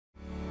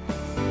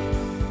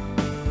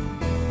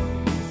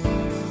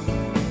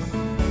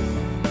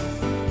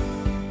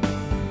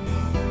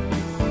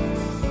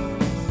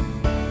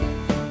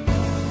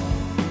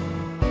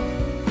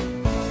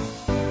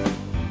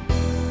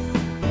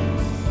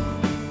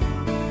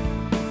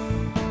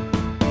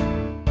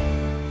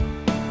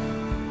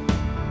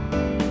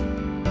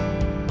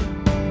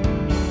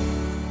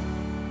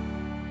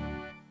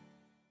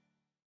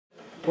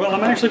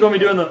actually going to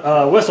be doing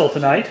the whistle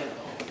tonight.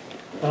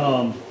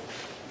 I'm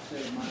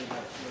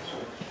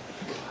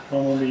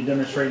going to be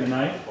demonstrating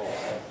tonight.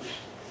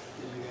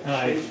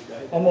 I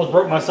almost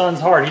broke my son's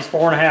heart. He's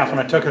 4.5 when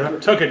I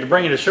took it to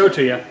bring it to show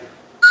to you.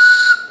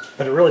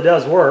 But it really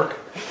does work.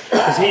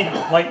 Because he,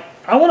 like,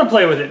 I want to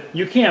play with it.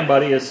 You can,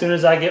 buddy, as soon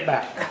as I get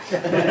back. You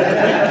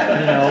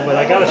know, but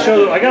I got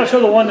to show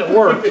the one that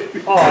worked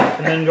off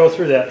and then go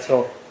through that.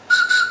 So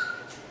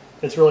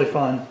it's really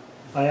fun.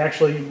 I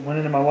actually went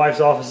into my wife's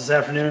office this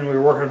afternoon. We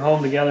were working at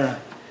home together.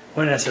 I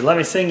went and I said, "Let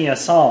me sing you a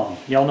song.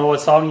 Y'all know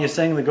what song you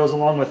sing that goes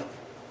along with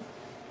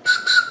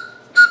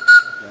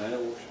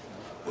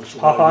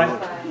Popeye?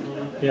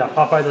 Yeah,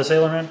 Popeye the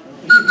Sailor Man.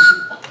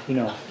 You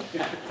know,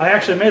 I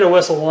actually made a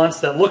whistle once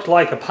that looked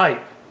like a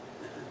pipe,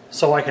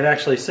 so I could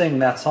actually sing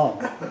that song.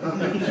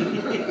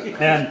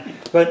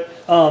 But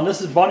this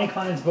is Bonnie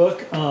Klein's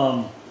book,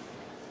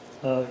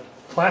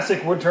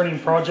 Classic Wood Turning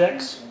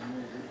Projects.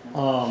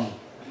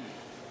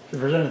 She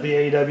presented at the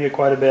AEW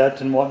quite a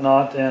bit and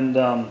whatnot, and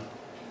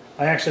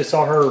I actually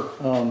saw her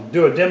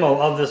do a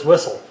demo of this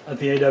whistle at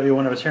the AEW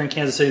when I was here in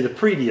Kansas City the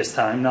previous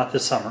time, not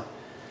this summer.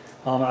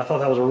 I thought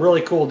that was a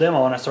really cool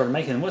demo, and I started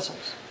making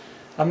whistles.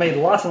 I made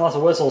lots and lots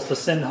of whistles to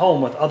send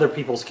home with other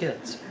people's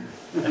kids,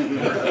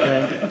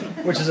 okay?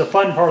 Which is a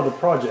fun part of the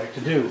project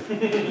to do.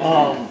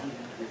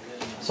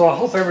 So I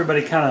hope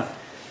everybody kind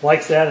of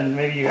likes that, and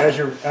maybe you, as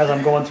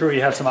I'm going through,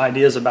 you have some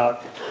ideas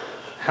about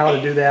how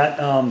to do that.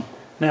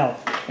 Now,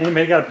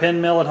 anybody got a pin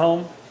mill at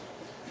home?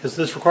 Because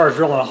this requires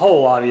drilling a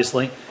hole,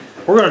 obviously.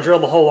 We're going to drill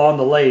the hole on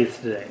the lathe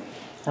today.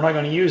 We're not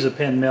going to use a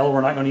pin mill.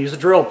 We're not going to use a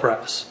drill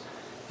press.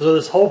 So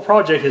this whole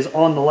project is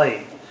on the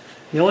lathe.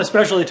 The only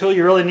specialty tool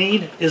you really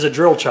need is a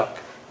drill chuck.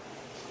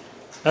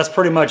 That's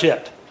pretty much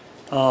it.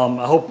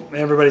 I hope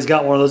everybody's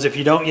got one of those. If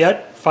you don't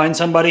yet, find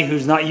somebody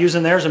who's not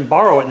using theirs and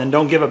borrow it, and then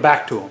don't give it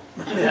back to them.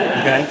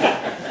 Okay?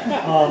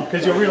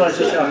 Because you'll realize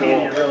just how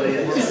handy it really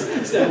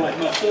is.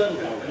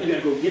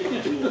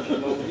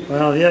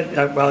 Well,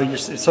 yeah. Well,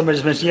 somebody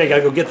just mentioned, yeah, you got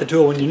to go get the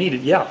tool when you need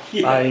it. Yeah.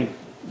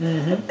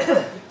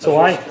 So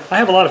I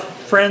have a lot of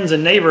friends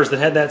and neighbors that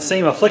had that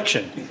same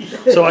affliction.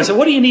 So I said,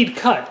 "What do you need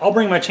cut? I'll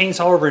bring my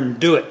chainsaw over and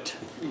do it."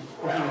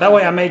 That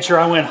way I made sure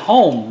I went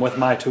home with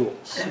my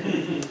tools.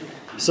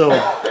 So,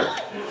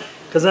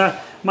 because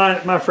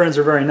my friends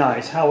are very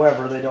nice,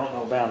 however, they don't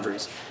know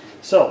boundaries.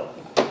 So,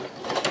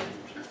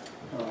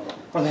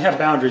 well, they have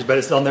boundaries, but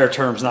it's on their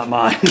terms, not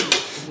mine.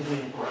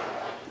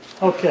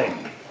 Okay,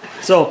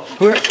 so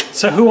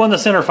who won the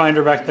center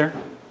finder back there?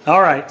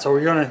 All right, so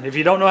we're gonna, if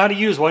you don't know how to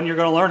use one, you're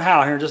gonna learn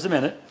how here in just a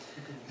minute.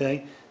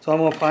 Okay, so I'm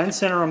gonna find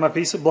center on my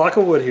block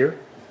of wood here.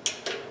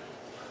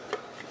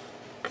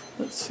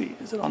 Let's see,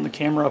 is it on the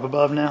camera up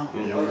above now?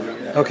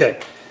 Okay,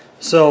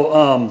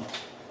 so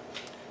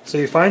so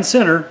you find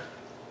center,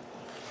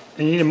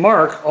 and you need to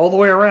mark all the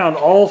way around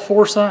all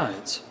 4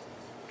 sides.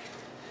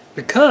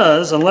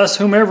 Because unless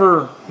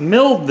whomever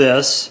milled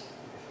this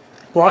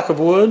block of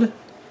wood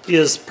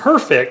is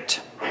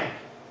perfect,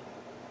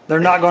 they're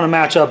not going to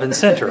match up in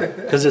center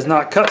because it's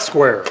not cut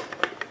square.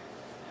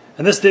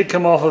 And this did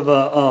come off of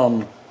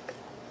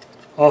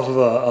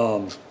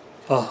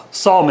a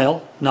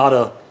sawmill,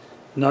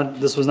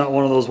 this was not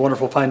one of those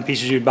wonderful fine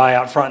pieces you'd buy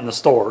out front in the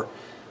store.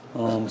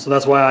 So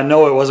that's why I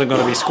know it wasn't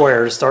going to be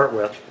square to start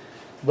with.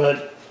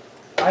 But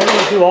I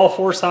always do all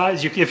 4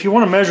 sides. If you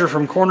want to measure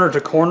from corner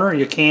to corner,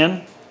 you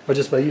can, but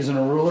just by using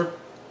a ruler.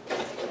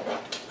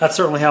 That's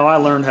certainly how I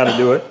learned how to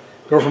do it.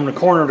 Go from the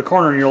corner to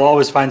corner and you'll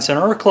always find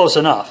center, or close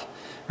enough.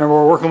 Remember,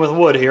 we're working with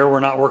wood here.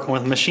 We're not working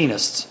with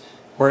machinists.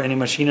 Were any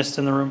machinists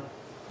in the room?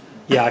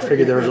 Yeah, I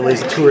figured there was at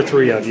least 2 or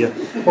 3 of you.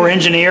 Or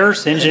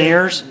engineers.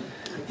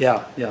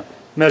 Yeah.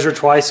 Measure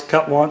twice,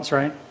 cut once,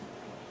 right?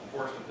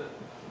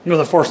 With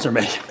a Forstner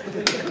bit.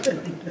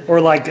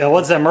 Or like,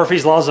 what's that,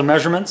 Murphy's Laws of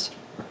Measurements?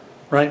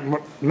 Right?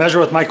 Measure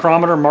with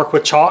micrometer, mark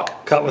with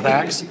chalk, cut with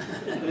axe.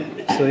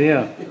 So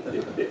yeah.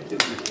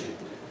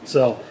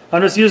 So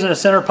I'm just using a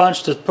center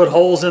punch to put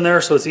holes in there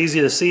so it's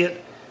easy to see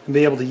it and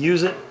be able to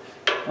use it.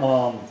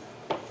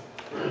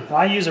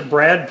 I use a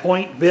brad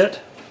point bit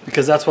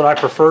because that's what I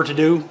prefer to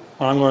do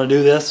when I'm going to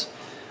do this,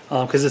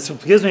 because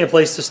it gives me a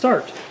place to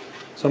start.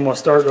 So I'm going to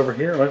start over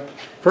here.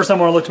 First I'm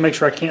going to look to make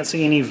sure I can't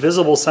see any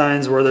visible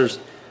signs where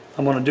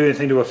I'm going to do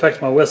anything to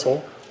affect my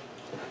whistle.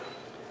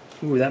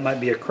 Ooh, that might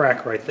be a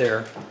crack right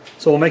there.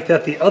 So we'll make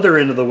that the other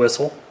end of the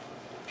whistle.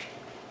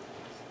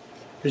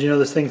 Because you know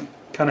this thing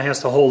kind of has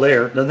to hold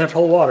air. Doesn't have to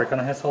hold water, kind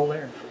of has to hold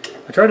air.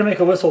 I tried to make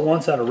a whistle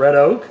once out of red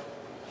oak.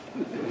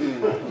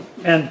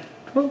 And,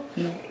 well,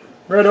 you know,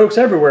 red oak's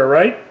everywhere,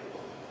 right?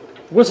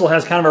 The whistle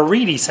has kind of a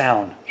reedy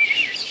sound.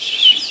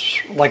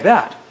 Like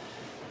that.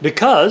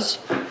 Because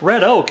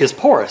red oak is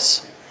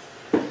porous.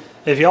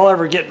 If y'all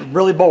ever get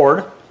really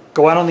bored,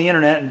 go out on the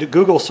internet and do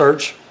Google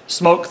search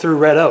smoke through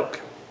red oak.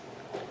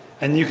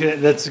 And you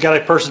can, that's got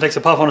a person takes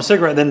a puff on a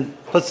cigarette, then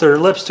puts their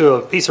lips to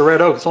a piece of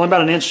red oak. It's only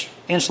about an inch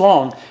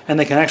long, and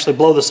they can actually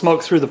blow the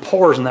smoke through the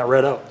pores in that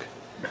red oak.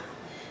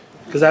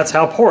 Because that's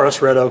how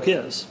porous red oak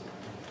is.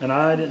 And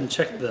I didn't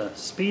check the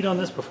speed on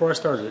this before I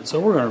started it. So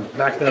we're going to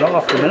back that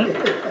off for a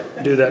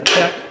minute, do that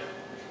check.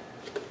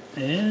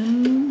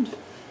 And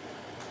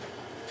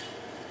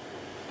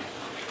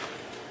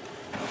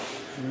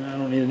I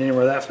don't need it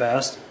anywhere that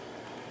fast.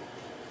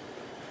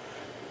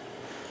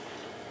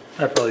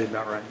 That probably is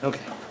about right.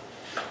 Okay.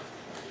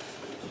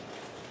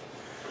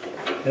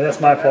 Yeah, that's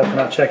my fault for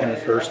not checking it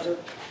first.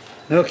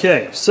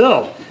 Okay,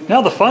 so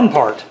now the fun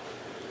part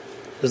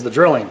is the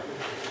drilling.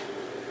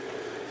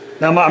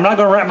 Now I'm not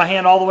going to wrap my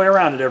hand all the way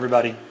around it,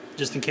 everybody,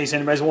 just in case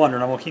anybody's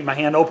wondering. I'm going to keep my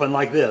hand open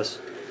like this.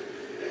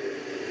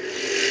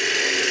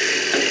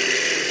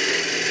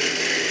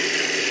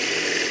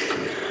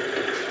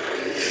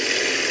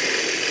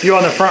 You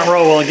on the front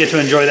row will get to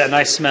enjoy that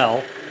nice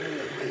smell.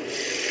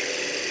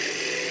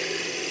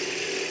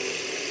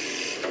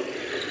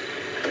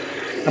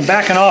 I'm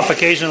backing off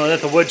occasionally to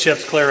let the wood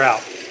chips clear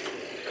out.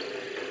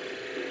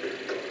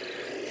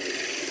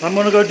 I'm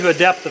going to go to a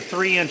depth of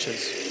 3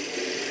 inches.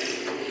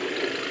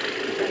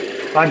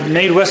 I've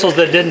made whistles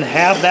that didn't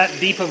have that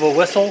deep of a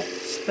whistle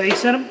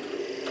space in them.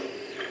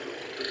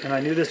 And I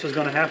knew this was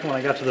going to happen when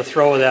I got to the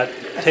throw of that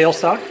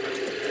tailstock.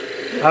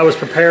 I was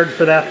prepared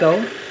for that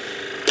though.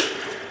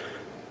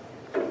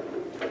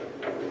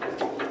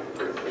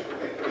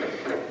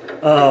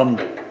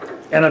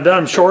 And I've done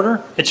them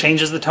shorter. It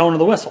changes the tone of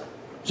the whistle.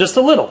 Just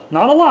a little.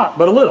 Not a lot,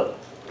 but a little.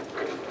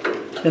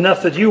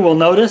 Enough that you will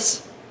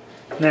notice.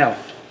 Now,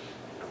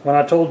 when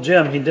I told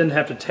Jim he didn't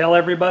have to tell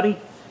everybody,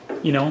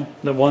 you know,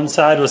 that one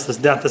side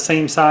was not the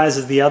same size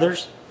as the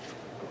others.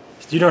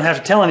 You don't have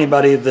to tell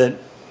anybody that,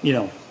 you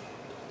know,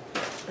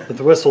 that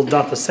the whistle's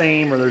not the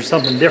same or there's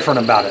something different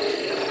about it.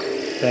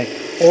 Okay?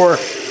 Or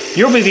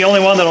you'll be the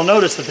only one that'll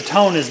notice that the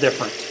tone is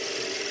different.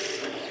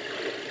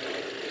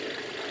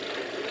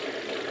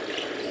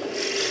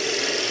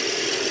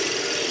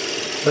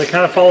 But it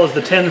kind of follows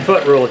the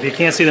 10-foot rule. If you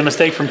can't see the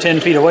mistake from 10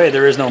 feet away,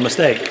 there is no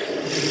mistake.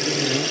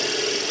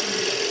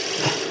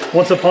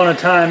 Once upon a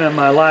time in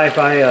my life,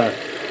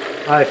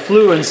 I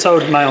flew and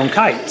sewed my own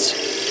kites.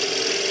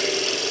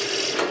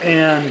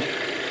 And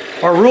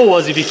our rule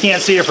was if you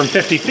can't see it from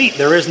 50 feet,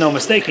 there is no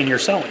mistake in your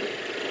sewing.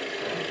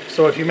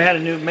 So if you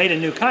made a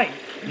new kite,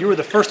 you were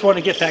the first one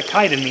to get that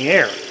kite in the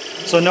air,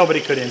 so nobody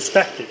could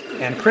inspect it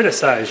and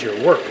criticize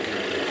your work.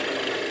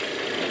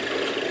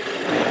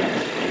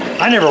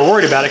 I never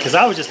worried about it because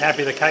I was just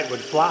happy the kite would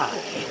fly.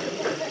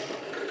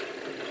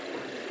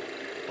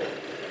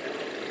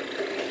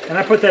 And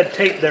I put that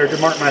tape there to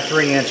mark my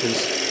 3 inches.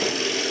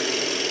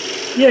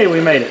 Yay,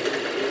 we made it.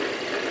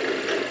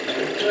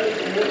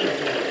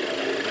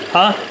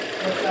 Huh?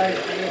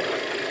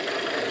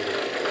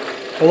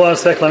 Hold on a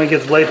sec, let me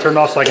get the blade turned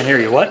off so I can hear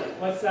you. What?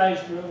 What size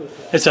drill is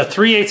that? It's a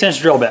 3/8 inch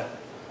drill bit.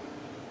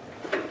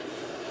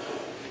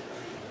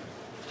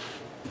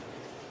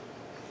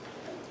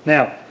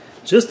 Now,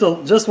 just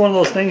one of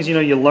those things, you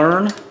know, you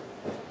learn.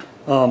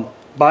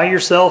 Buy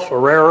yourself a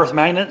rare earth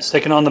magnet,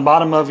 stick it on the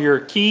bottom of your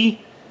key.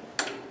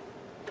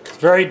 It's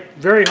very,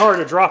 very hard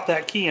to drop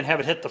that key and have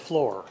it hit the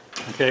floor,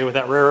 okay, with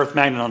that rare earth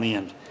magnet on the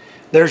end.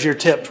 There's your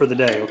tip for the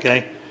day,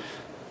 okay?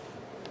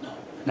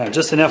 Now,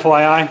 just an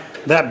FYI,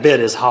 that bit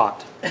is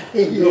hot.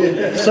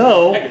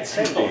 So,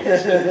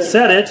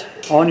 set it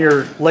on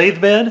your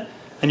lathe bed,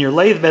 and your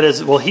lathe bed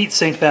will heat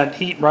sink that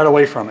heat right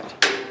away from it.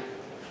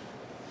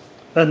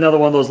 That's another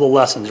one of those little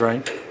lessons,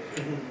 right?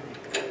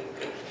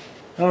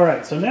 All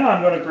right, so now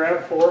I'm going to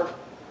grab for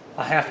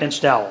a 1/2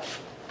 inch dowel.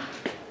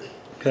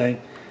 Okay,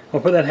 I'll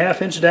put that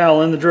 1/2 inch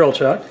dowel in the drill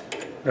chuck,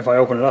 if I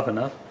open it up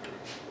enough.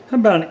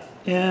 About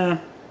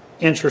an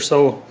inch or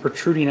so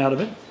protruding out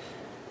of it.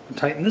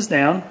 Tighten this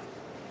down.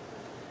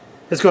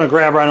 It's going to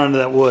grab right onto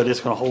that wood. It's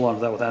going to hold on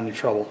to that without any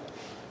trouble.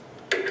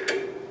 And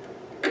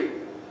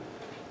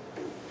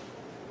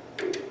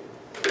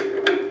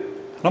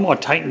I'm going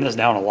to tighten this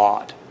down a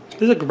lot.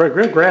 Just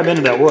grab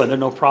into that wood. There's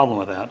no problem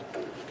with that.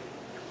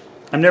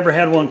 I've never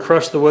had one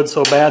crush the wood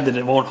so bad that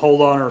it won't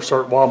hold on or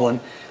start wobbling.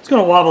 It's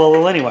going to wobble a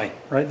little anyway,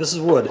 right? This is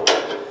wood.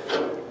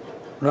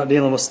 We're not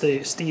dealing with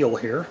steel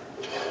here.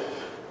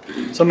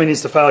 Somebody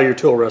needs to file your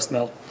tool rust,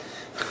 Mel.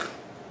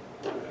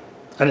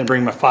 I didn't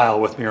bring my file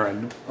with me or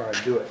I'd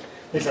do it.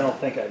 At least I don't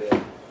think I did.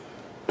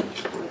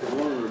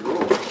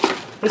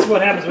 This is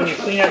what happens when you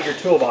clean out your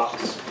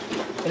toolbox.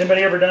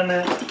 Anybody ever done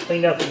that?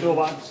 Cleaned out the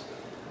toolbox?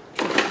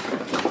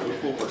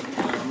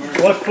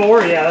 What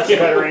for? Yeah, that's a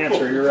better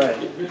answer. You're right.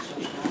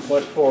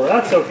 What for?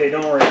 That's okay.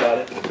 Don't worry about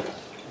it.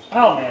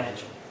 I'll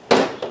manage.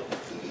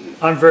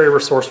 I'm very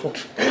resourceful.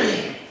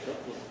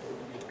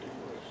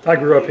 I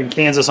grew up in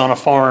Kansas on a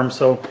farm,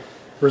 so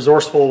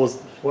resourceful was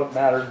what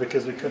mattered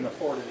because we couldn't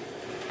afford it.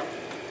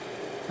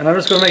 And I'm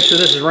just going to make sure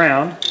this is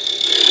round.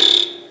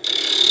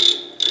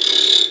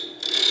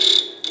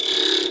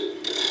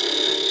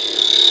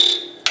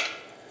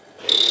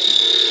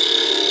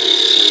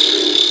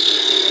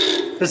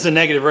 This is a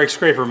negative rake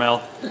scraper,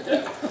 Mel.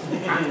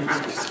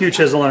 Skew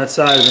chisel on its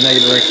side is a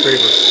negative rake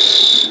scraper.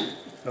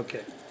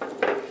 Okay.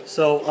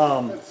 So,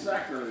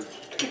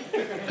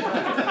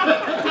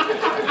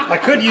 I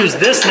could use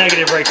this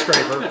negative rake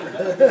scraper.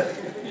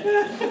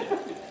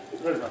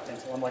 Where's my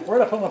pencil? I'm like,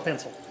 where'd I put my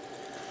pencil?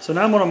 So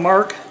now I'm going to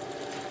mark,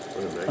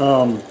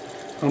 I'll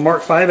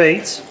mark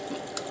 5/8.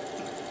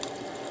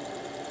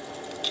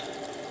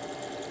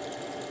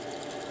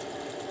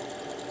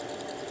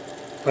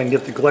 If I can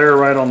get the glare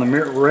right on the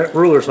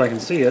ruler so I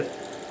can see it.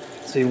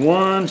 Let's see,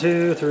 1,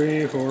 2,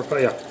 3, 4,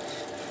 5, yeah.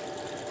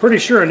 Pretty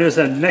sure I knew it's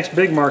that next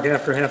big mark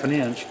after ½ an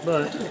inch,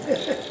 but...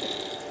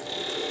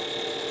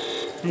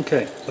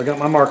 Okay, so I got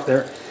my mark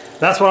there.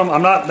 That's what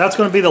that's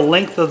going to be the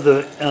length of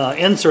the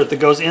insert that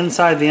goes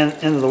inside the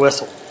end of the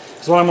whistle.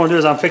 So what I'm going to do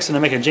is I'm fixing to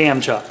make a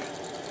jam chuck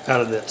out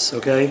of this,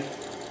 okay?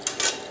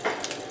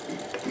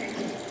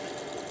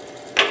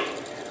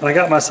 And I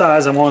got my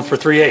size, I'm going for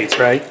 3/8,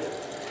 right?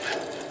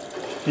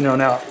 You know,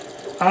 now,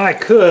 I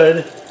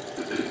could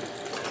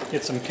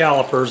get some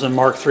calipers and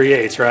mark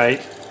 3/8,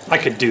 right? I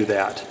could do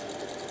that.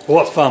 But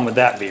what fun would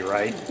that be,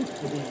 right?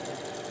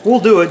 We'll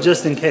do it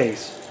just in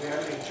case. Do you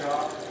have any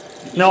chalk?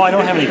 No, I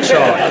don't have any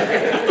chalk.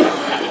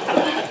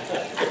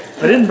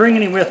 I didn't bring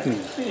any with me.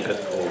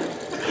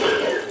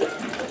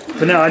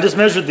 But now, I just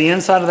measured the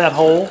inside of that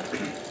hole.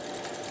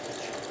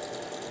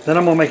 Then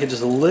I'm going to make it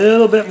just a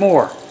little bit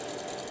more.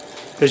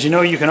 Because you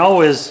know you can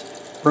always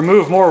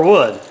remove more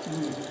wood,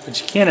 but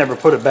you can't ever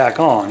put it back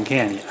on,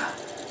 can you?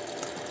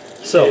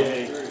 So,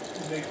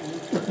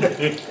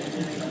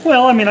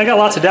 well, I mean, I got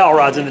lots of dowel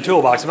rods in the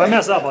toolbox. If I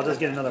mess up, I'll just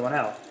get another one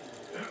out.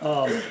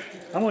 I'm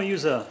going to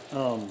use a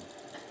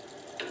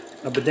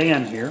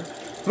bedan here.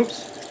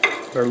 Oops,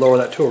 better lower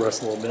that tool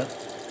rest a little bit.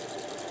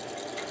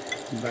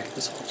 Back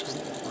this off just a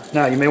little more.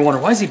 Now, you may wonder,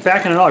 why is he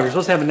backing it off? You're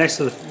supposed to have it next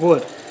to the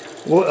wood,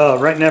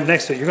 right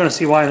next to it. You're going to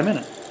see why in a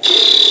minute.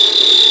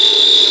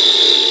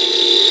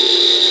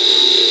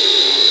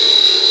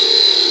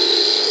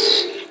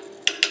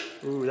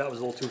 Ooh, that was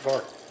a little too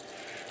far.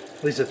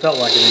 At least it felt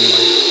like it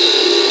anyway.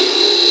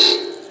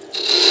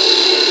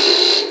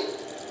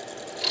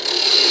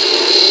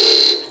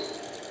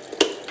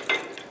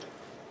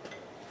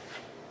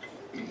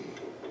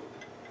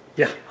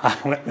 Yeah,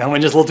 I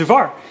went just a little too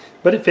far.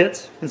 But it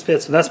fits. It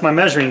fits. So that's my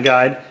measuring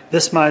guide.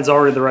 This smide's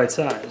already the right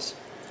size.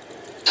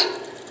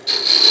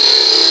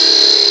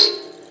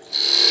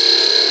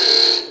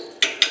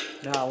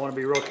 Now I want to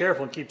be real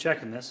careful and keep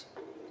checking this.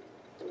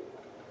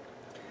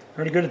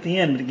 Pretty good at the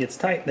end, but it gets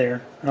tight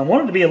there. And I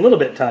want it to be a little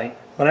bit tight,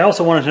 but I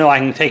also wanted to know I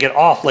can take it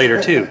off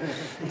later too.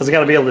 Because I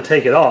got to be able to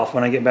take it off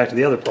when I get back to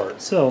the other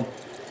part. So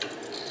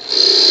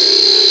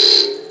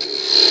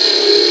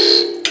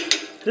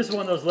this is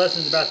one of those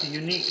lessons about the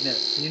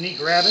uniqueness.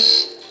 Unique rabbit.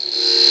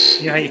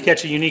 You know how you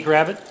catch a unique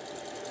rabbit?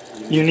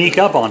 Unique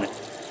up on it.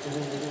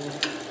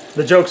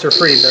 The jokes are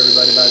free to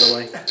everybody, by the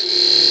way.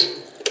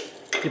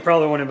 You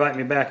probably won't invite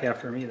me back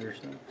after him either.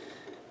 So.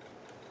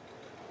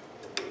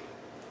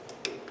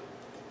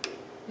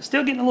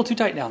 Still getting a little too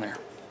tight down there.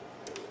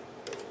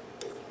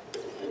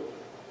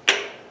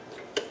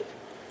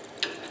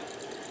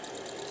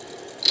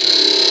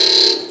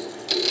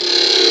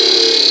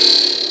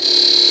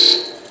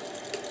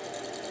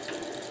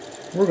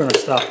 We're going to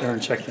stop there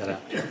and check that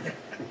out.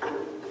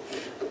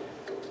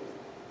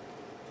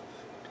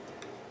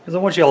 Because I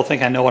want you all to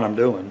think I know what I'm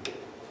doing.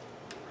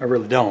 I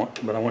really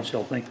don't, but I want you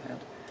all to think that.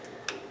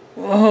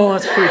 Oh,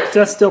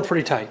 that's still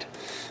pretty tight.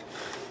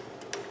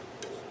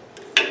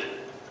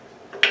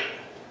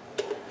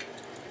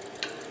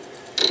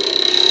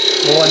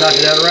 Oh, I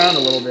knocked that around a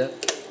little bit.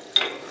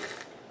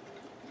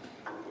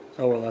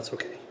 Oh, well, that's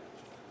okay.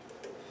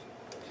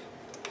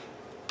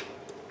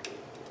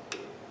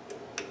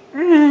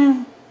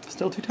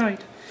 Still too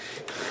tight.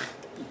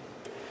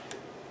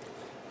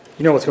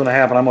 You know what's going to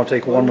happen. I'm going to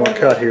take one more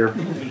cut here.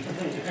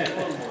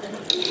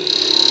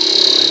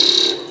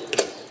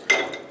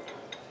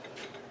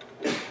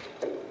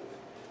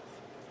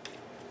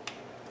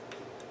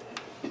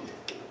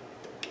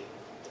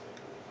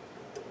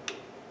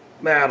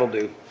 That'll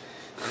do.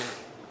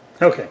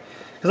 Okay,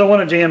 because I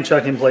want a jam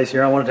chuck in place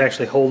here. I want it to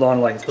actually hold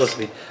on like it's supposed to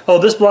be. Oh,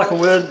 this block of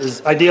wood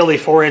is ideally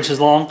 4 inches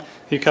long.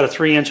 You cut a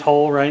 3-inch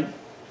hole, right?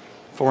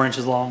 4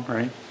 inches long,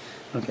 right?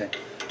 Okay.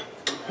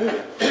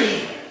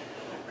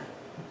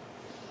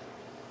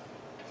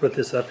 Put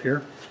this up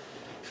here.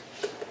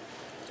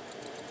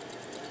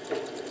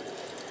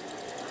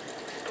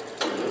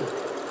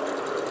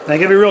 Now you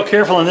gotta be real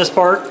careful on this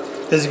part,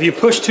 because if you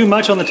push too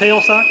much on the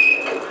tailstock,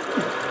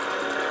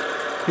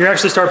 you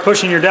actually start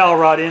pushing your dowel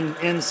rod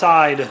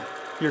inside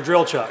your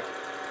drill chuck.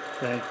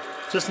 Okay,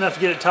 just enough to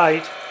get it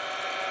tight.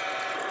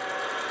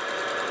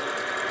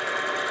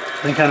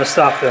 Then kind of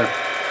stop there.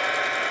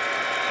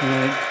 All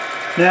right.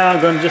 Now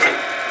I'm going to just,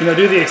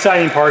 do the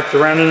exciting part, the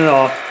rounding it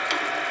off.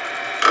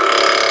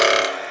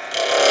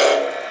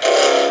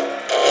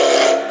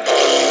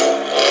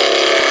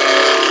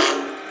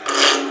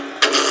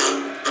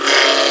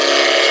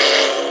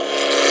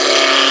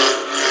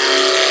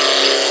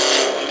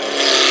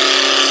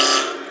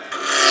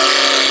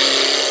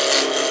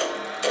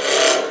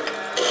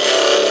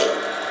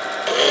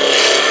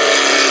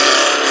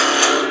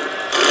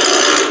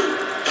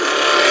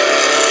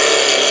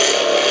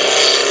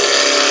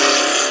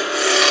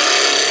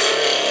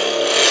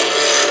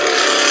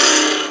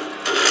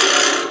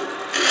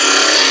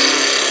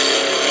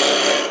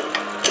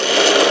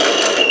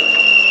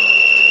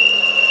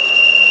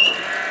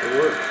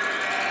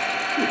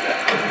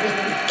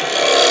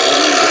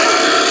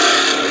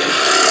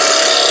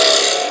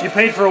 You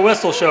paid for a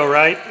whistle show,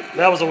 right?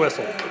 That was a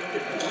whistle.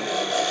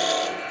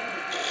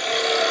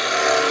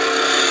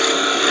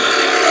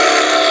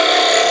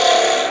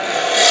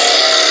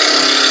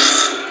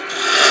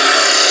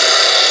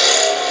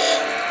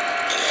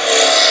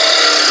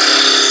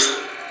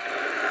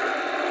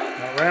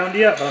 Not round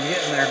yet, but I'm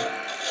getting there.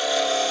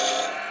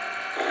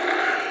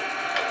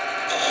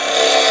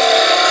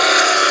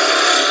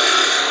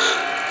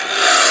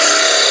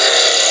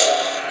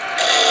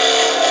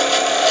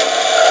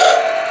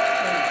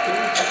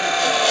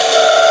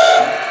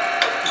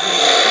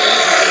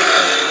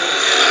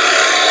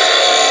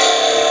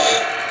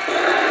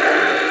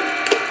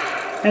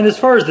 And as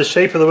far as the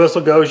shape of the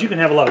whistle goes, you can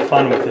have a lot of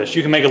fun with this.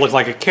 You can make it look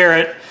like a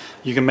carrot.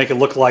 You can make it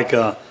look like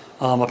a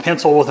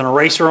pencil with an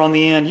eraser on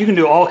the end. You can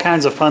do all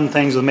kinds of fun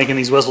things with making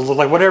these whistles look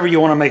like whatever you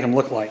want to make them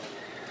look like.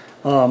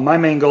 My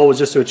main goal was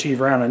just to achieve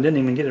round. I didn't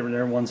even get it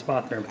there in one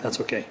spot there, but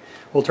that's okay.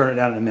 We'll turn it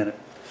down in a minute.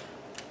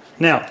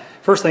 Now,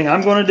 first thing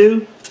I'm going to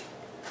do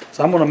is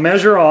I'm going to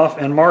measure off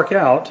and mark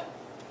out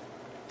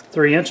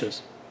 3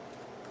 inches.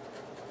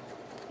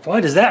 Why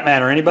does that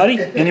matter?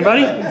 Anybody?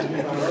 Anybody?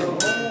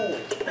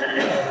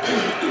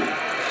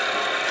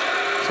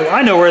 So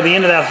I know where the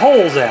end of that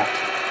hole's at,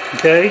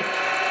 okay?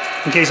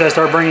 In case I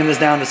start bringing this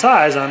down to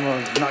size, I'm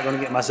not going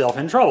to get myself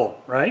in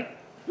trouble, right?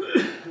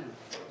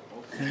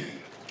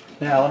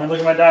 Now, let me look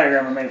at my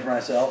diagram I made for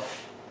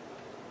myself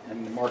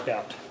and mark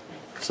out.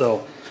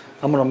 So,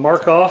 I'm going to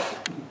mark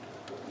off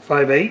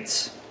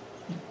 5/8.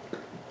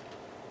 It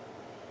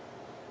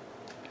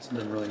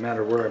doesn't really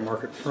matter where I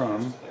mark it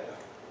from.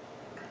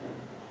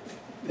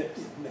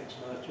 Next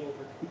notch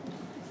over.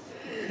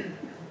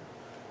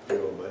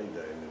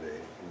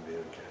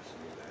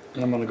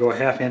 And I'm going to go a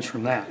 1/2 inch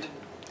from that.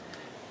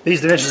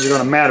 These dimensions are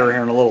going to matter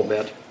here in a little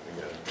bit.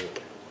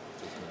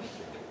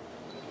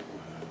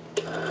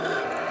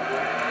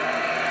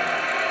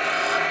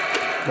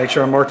 Make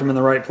sure I marked them in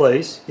the right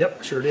place.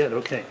 Yep, sure did.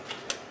 Okay.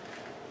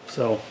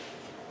 So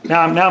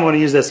now I'm going to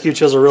use that skew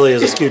chisel really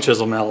as a skew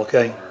chisel, Mel.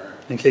 Okay,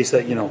 in case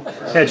that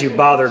had you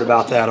bothered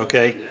about that.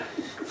 Okay.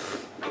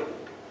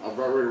 I'm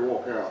about ready to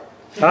walk out.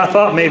 I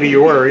thought maybe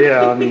you were.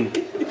 Yeah. I mean.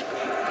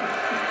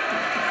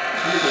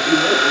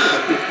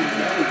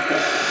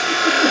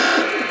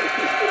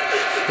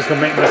 Just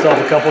gonna make myself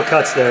a couple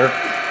cuts there.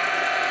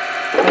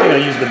 I'm gonna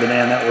use the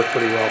banana. That worked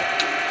pretty well.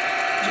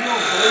 You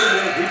don't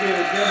believe it? He did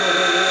a demo a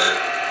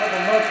couple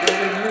months ago.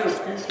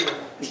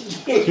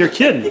 He knew You're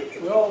kidding.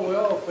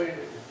 Well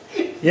faded.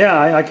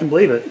 Yeah, I can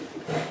believe it.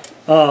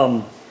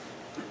 I'm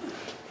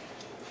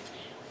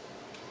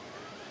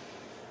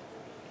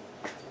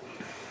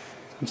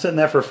setting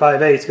that for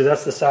 5/8 because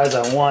that's the size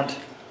I want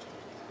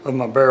of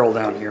my barrel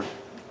down here.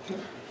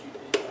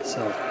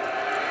 So.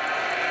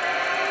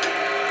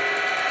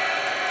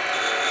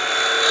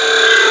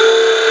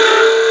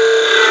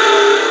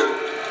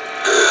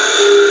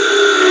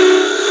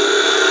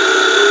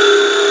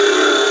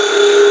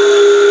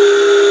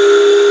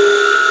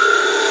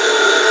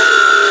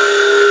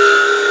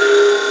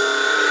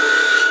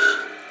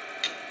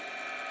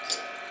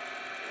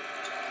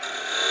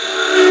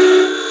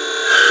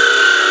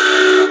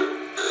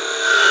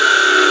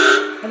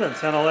 Doesn't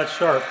sound all that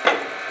sharp.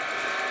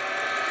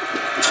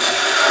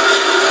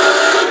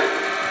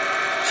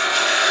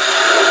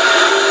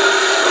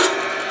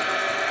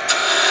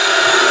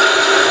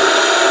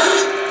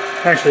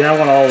 Actually, I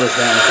want all this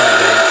down to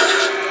 5/8.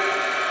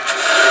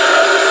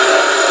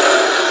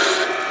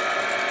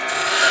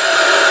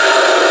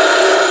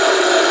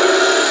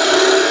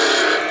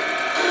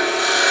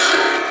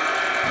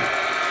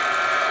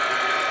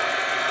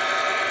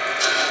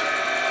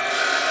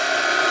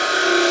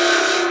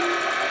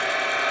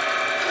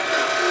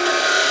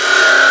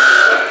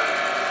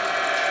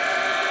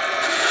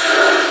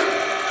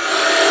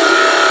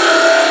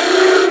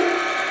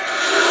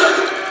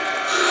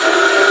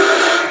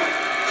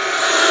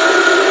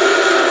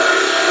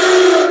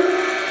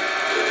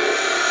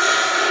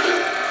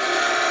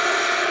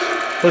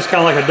 Looks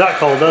kind of like a duck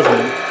call, doesn't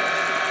it?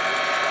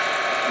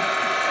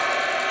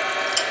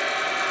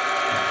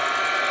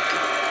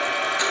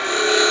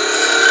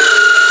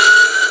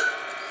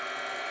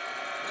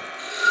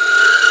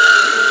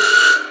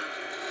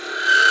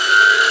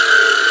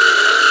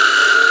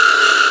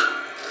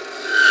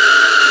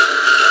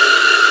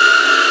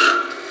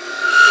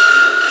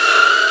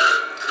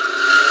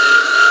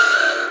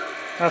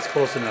 That's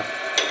close enough.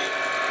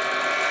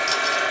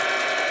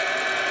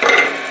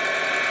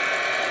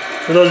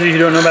 For those of you who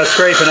don't know about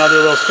scraping, I'll do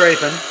a little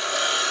scraping.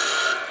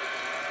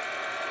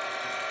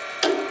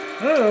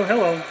 Oh,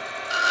 hello.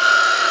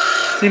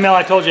 See, Mel,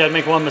 I told you I'd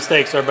make one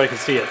mistake so everybody could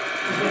see it.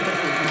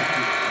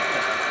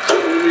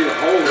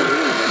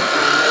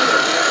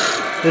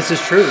 This is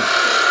true.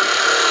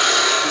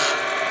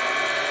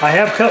 I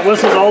have cut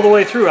whistles all the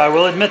way through, I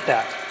will admit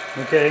that.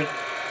 Okay?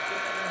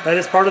 That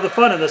is part of the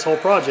fun of this whole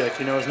project,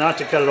 is not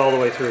to cut it all the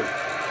way through.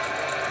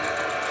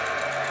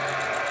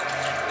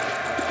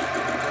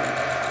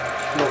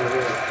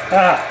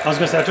 I was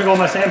going to say, I took all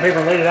my sandpaper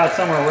and laid it out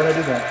somewhere. Where did I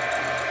do that?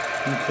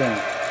 Okay.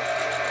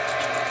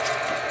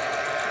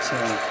 So,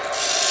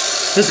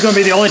 This is going to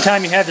be the only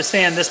time you have to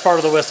sand this part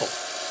of the whistle.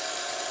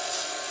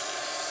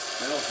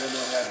 Metal's been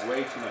there had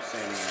way too much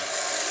sanding in it.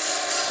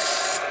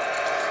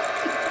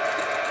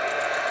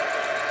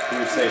 He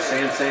would say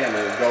sand, sand, and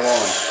it would go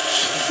on.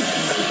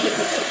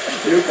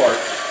 New part.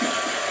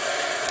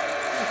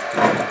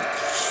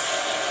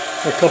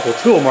 A couple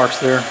of tool marks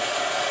there.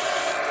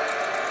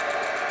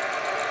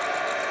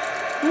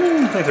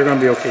 I think they're going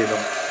to be okay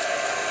though.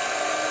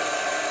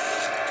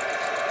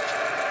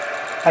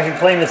 I can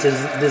claim this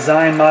as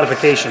design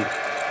modification.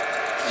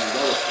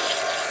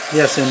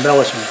 Yes,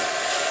 embellishment.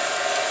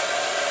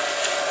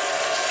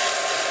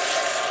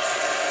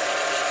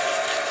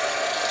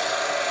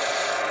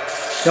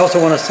 You also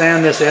want to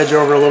sand this edge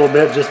over a little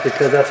bit just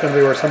because that's going to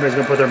be where somebody's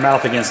going to put their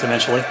mouth against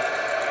eventually.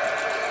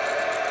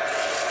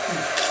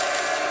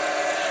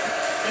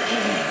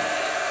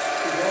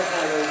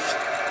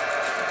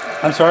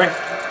 I'm sorry?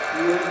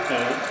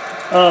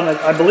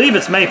 I believe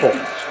it's maple.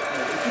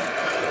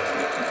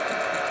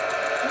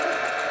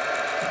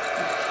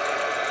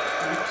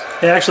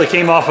 It actually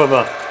came off of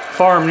a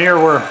farm near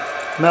where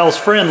Mel's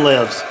friend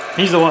lives.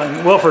 He's the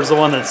one, Wilford's the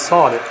one that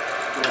sawed it.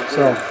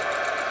 So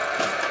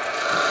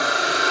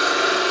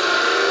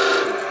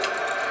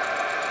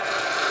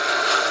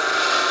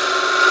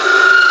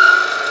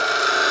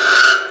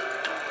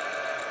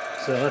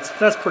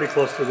that's pretty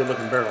close to a good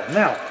looking barrel.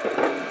 Now,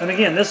 and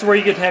again, this is where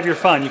you get to have your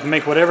fun. You can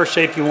make whatever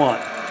shape you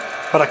want.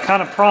 But I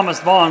kind of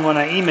promised Vaughn when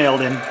I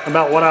emailed him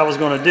about what I was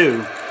going to do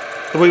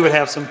that we would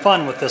have some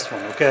fun with this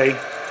one, okay?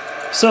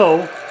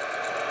 So,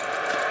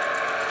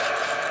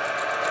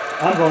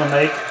 I'm going to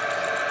make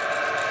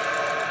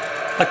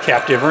a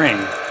captive ring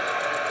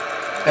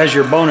as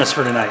your bonus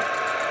for tonight.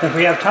 If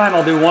we have time,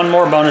 I'll do one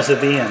more bonus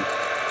at the end.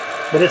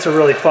 But it's a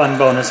really fun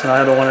bonus, and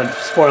I don't want to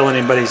spoil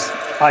anybody's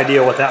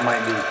idea what that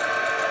might be.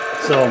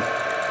 So,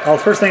 the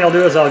first thing I'll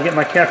do is I'll get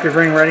my captive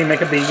ring ready,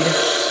 make a bead.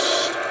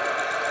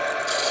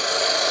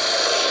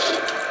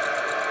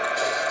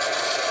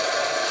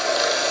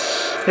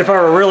 If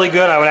I were really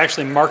good, I would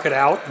actually mark it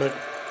out, but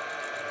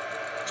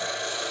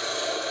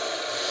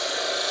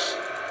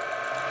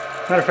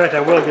matter of fact, I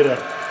will get a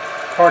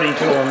parting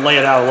tool and lay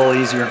it out a little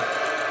easier.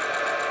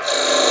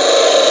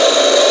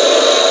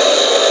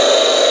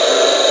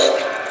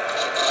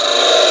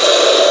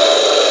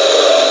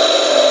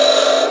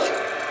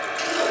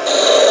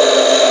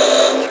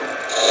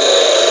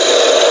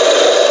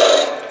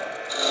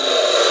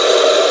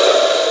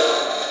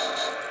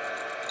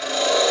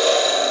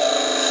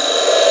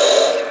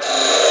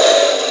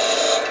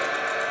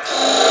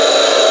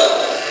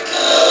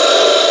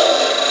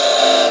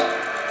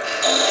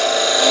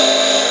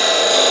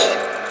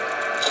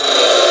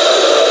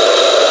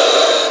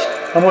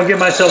 I'm going to give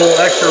myself a little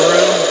extra room,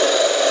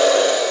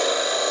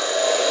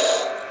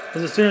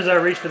 because as soon as I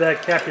reach for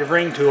that captive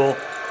ring tool,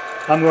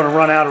 I'm going to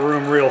run out of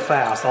room real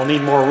fast. I'll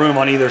need more room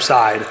on either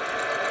side.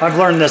 I've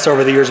learned this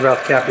over the years about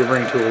the captive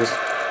ring tools.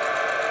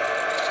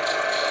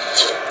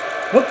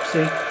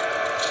 Whoopsie.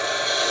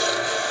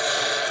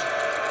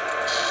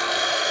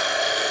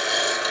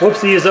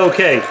 Whoopsie is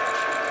okay.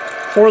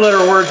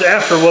 4-letter words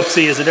after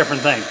whoopsie is a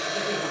different thing.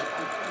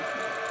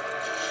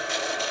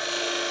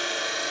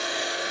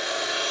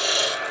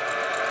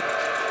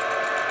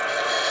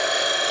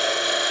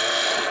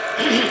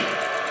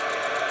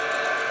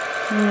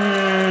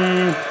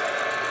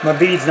 My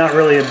bead's not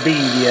really a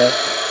bead yet.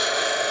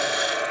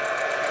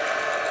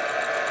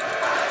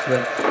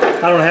 But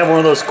I don't have one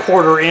of those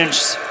 1/4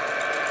 inch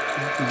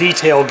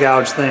detail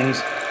gouge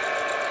things.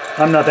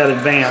 I'm not that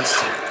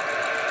advanced.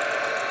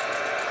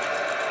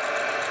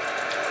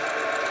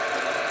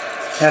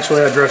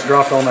 Naturally, I just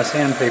dropped all my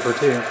sandpaper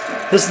too.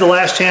 This is the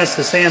last chance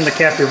to sand the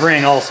captive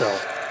ring also.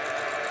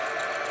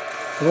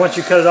 And once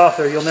you cut it off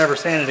there, you'll never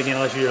sand it again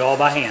unless you do it all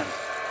by hand.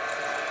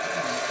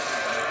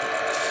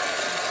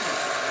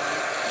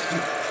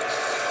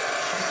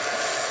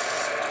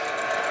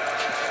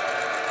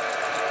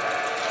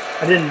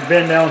 I didn't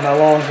bend down with my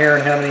long hair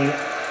and have any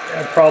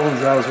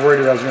problems that I was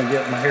worried that I was going to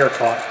get my hair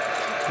caught.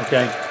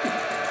 Okay?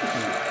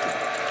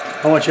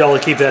 I want you all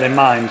to keep that in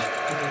mind.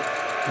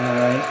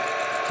 Alright.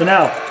 So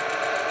now,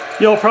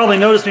 you'll probably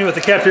noticed me with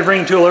the captive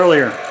ring tool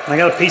earlier. I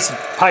got a piece of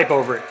pipe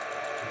over it.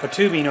 A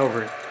tubing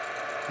over it.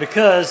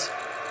 Because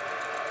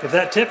if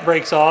that tip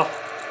breaks off,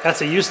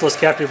 that's a useless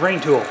captive ring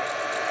tool.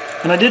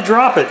 And I did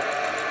drop it.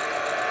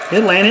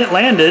 It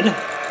landed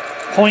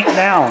point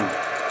down.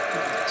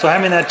 So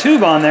having that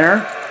tube on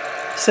there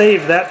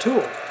saved that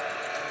tool.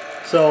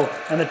 So,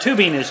 and the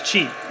tubing is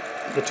cheap.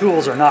 The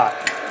tools are not.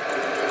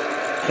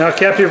 Now,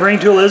 captive ring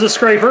tool is a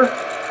scraper.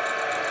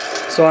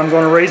 So I'm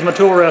going to raise my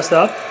tool rest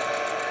up.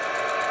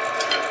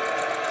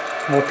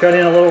 We'll cut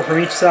in a little from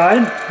each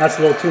side. That's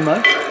a little too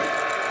much.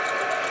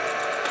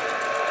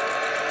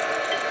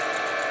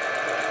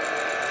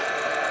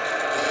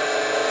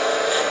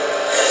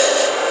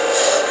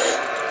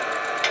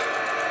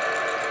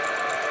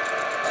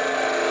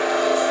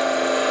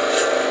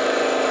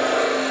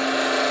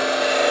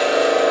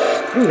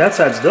 Ooh, that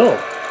side's dull.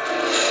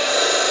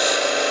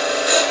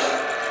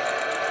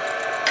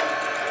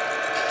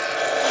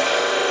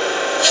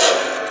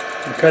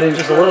 Cut in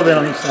just a little bit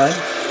on each side.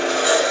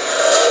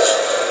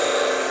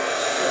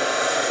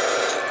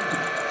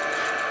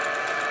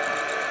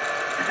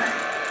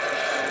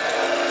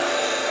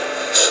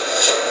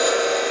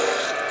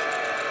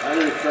 How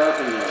do you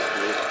sharpen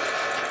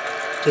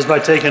those? Just by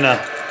taking a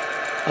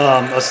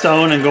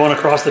stone and going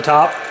across the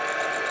top,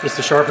 just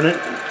to sharpen it.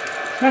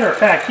 Matter of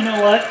fact, you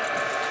know what?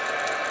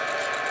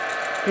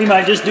 We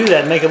might just do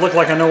that and make it look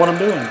like I know what I'm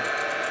doing.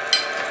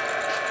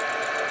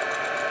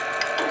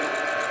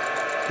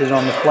 Get it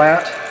on the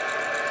flat.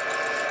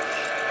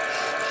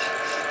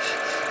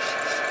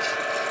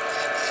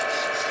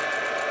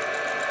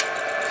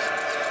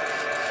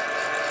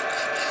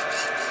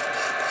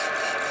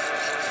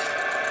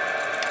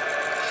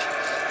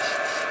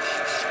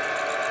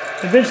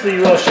 Eventually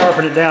you will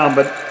sharpen it down,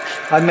 but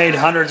I've made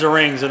hundreds of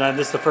rings and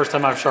this is the first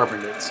time I've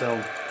sharpened it, so.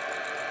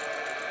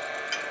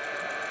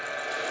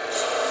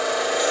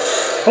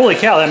 Holy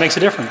cow, that makes a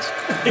difference.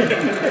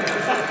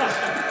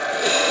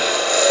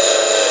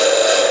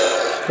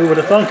 Who would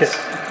have thunk it?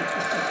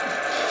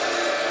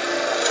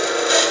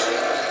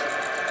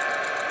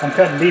 I'm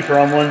cutting deeper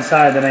on one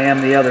side than I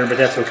am the other, but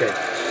that's okay.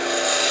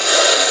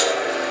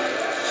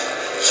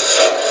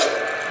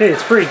 Okay,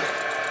 it's free.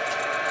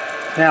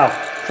 Now,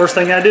 first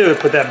thing I do is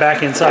put that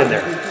back inside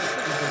there.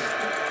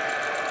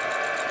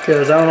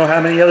 Because I don't know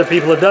how many other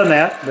people have done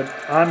that, but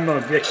I'm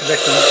a victim.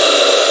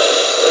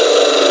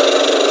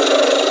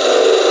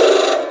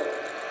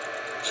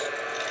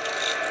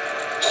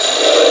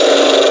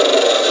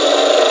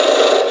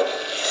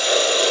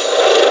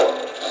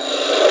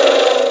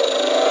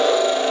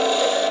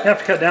 You have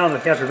to cut down the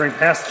captive ring,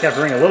 past the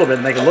captive ring a little bit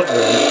and make it look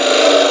good.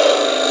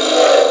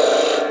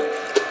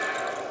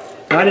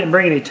 Now, I didn't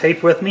bring any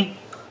tape with me.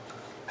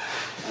 I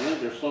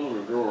think there's some in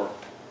the drawer.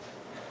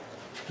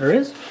 There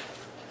is?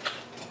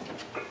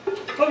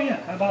 Oh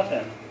yeah, how about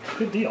that?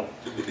 Good deal.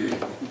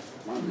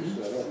 Might be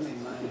set up.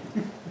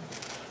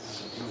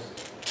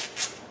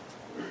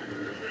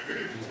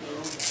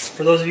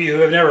 For those of you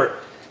who have never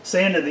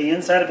sanded the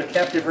inside of a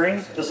captive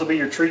ring, this will be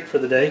your treat for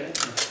the day.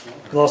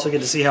 You'll also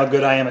get to see how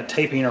good I am at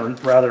taping, or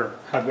rather,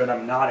 how good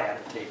I'm not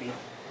at taping.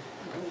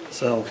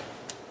 So,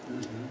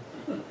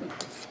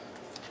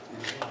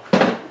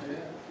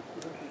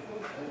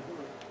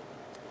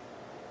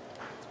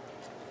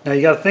 now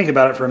you got to think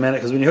about it for a minute,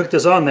 because when you hook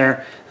this on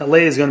there, that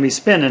lathe is going to be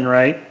spinning,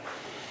 right?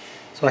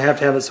 So I have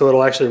to have it so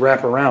it'll actually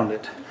wrap around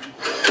it,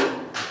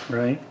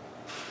 right?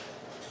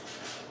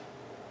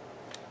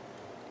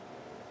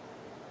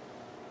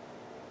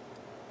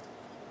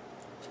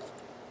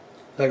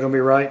 Is that going to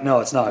be right? No,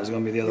 it's not. It's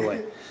going to be the other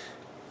way.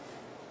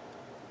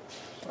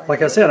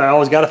 Like I said, I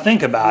always got to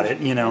think about it,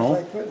 you know.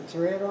 It's like putting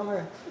thread on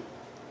a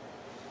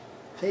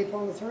tape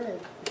on the thread.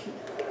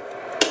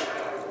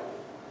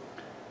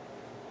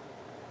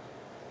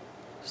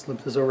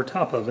 Slip this over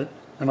top of it.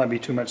 That might be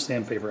too much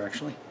sandpaper,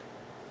 actually.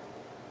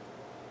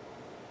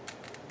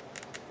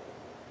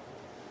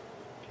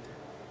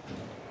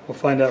 We'll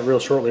find out real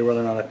shortly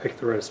whether or not I picked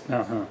the right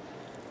amount, huh?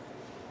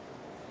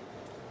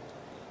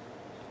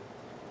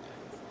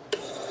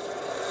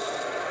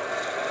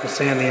 We'll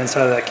sand the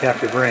inside of that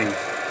captive ring.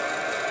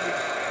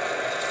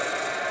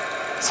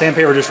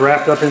 Sandpaper just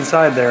wrapped up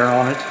inside there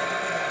on it,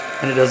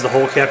 and it does the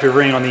whole captive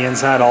ring on the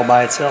inside all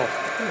by itself.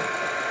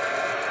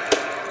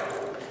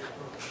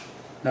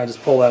 Now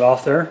just pull that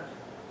off there.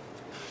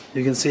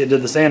 You can see it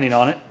did the sanding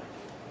on it,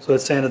 so it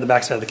sanded the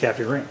backside of the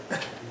captive ring.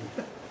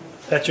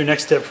 That's your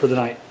next tip for the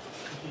night.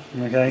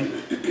 Okay?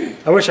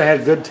 I wish I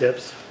had good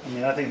tips. I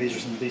mean, I think these are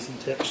some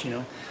decent tips, you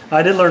know.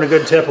 I did learn a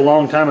good tip a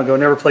long time ago.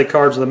 Never play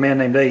cards with a man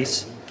named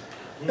Ace.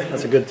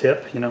 That's a good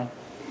tip, you know.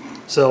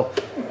 So,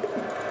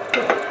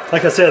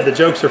 like I said, the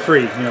jokes are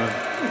free, you know.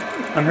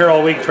 I'm here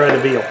all week trying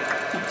to deal.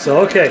 So,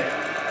 okay.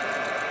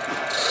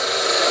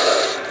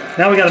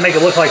 Now we got to make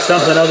it look like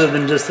something other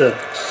than just a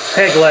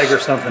peg leg or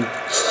something.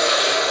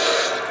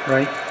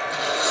 Right?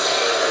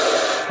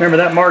 Remember,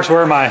 that marks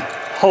where my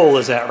hole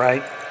is at,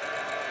 right?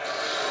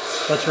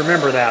 Let's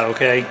remember that,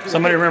 okay?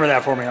 Somebody remember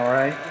that for me, all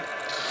right?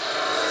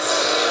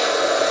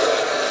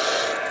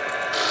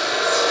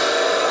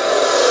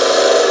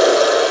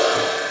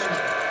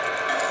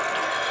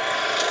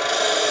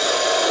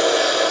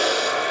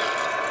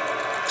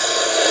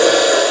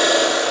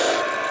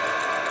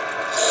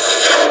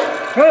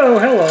 Oh,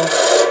 hello.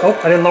 Oh,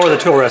 I didn't lower the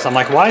tool rest. I'm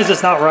like, why is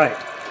this not right?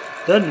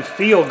 Doesn't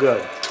feel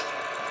good.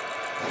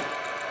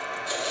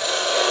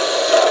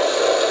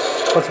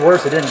 What's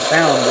worse, it didn't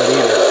sound good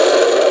either.